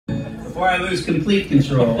before I lose complete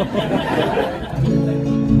control.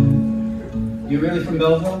 You really from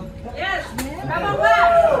Belleville? Yes. Belleville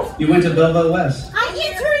West. You went to Belleville West? I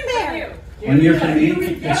interned there. 1 year from me?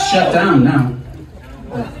 It's shut down now.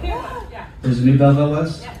 There's a new Belleville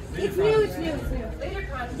West? It's new.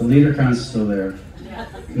 The LeaderCon's still there.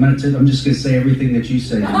 I'm just going to say everything that you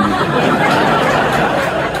say to me.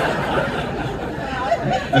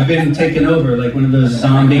 I've been taken over like one of those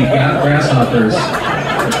zombie grasshoppers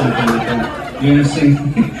or something like that. You're just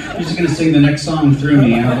going to sing the next song through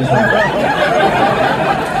me.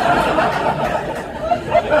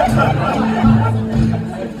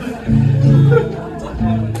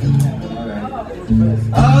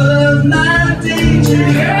 All of my danger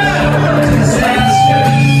disaster.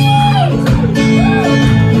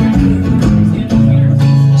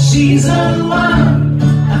 She's the one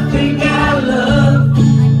I think I love.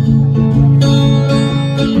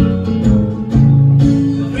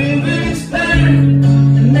 The rivers burn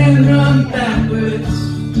and then run backwards.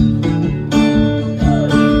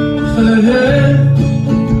 For her,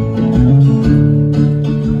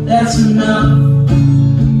 that's enough.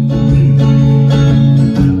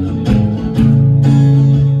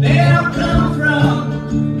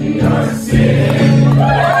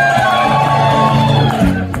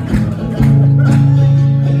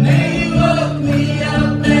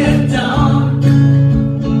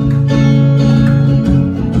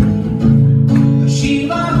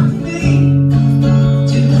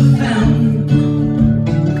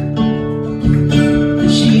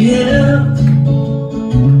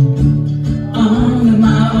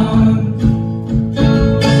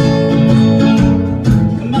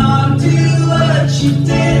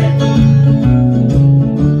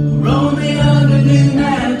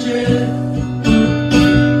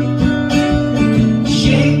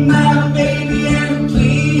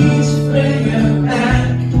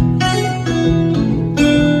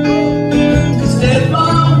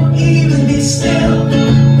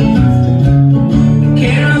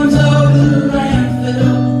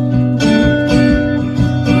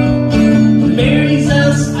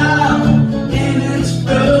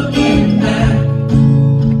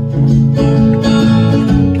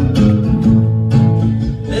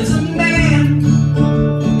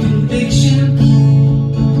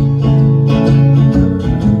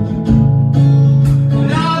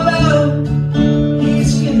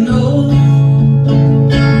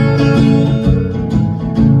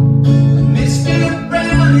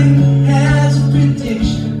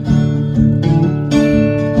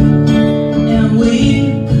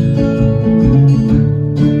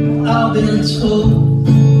 Been told